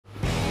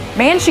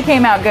Man, she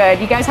came out good.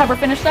 You guys have her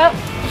finished up?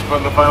 Just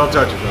putting the final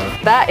touches on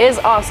it. That is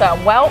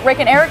awesome. Well, Rick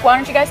and Eric, why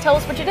don't you guys tell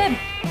us what you did?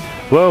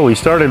 Well, we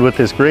started with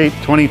this great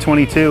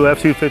 2022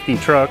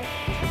 F-250 truck.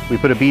 We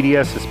put a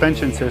BDS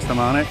suspension system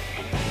on it,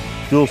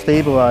 dual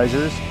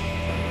stabilizers,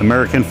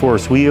 American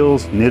Force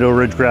wheels, Nitto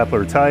Ridge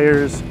Grappler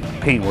tires,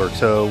 paintwork.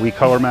 So we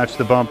color matched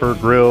the bumper,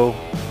 grille,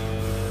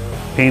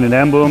 painted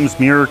emblems,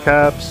 mirror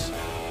caps,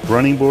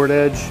 running board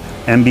edge,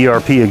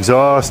 MBRP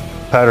exhaust,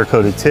 powder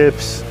coated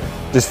tips.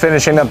 Just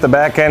finishing up the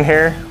back end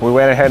here, we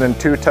went ahead and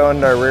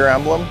two-toned our rear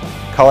emblem,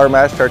 color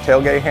matched our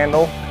tailgate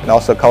handle, and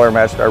also color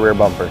matched our rear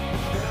bumper.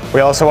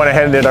 We also went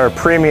ahead and did our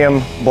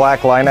premium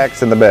black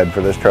Line-X in the bed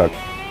for this truck.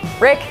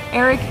 Rick,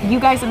 Eric, you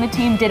guys and the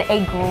team did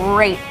a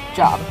great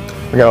job.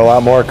 We got a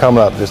lot more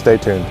coming up, just stay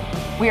tuned.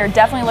 We are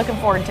definitely looking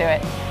forward to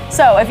it.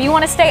 So if you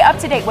want to stay up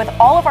to date with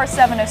all of our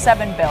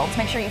 707 builds,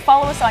 make sure you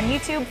follow us on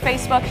YouTube,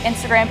 Facebook,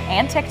 Instagram,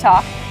 and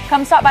TikTok.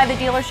 Come stop by the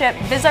dealership,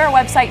 visit our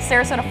website,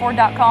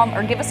 sarasotaford.com,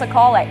 or give us a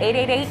call at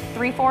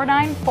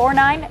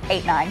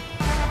 888-349-4989.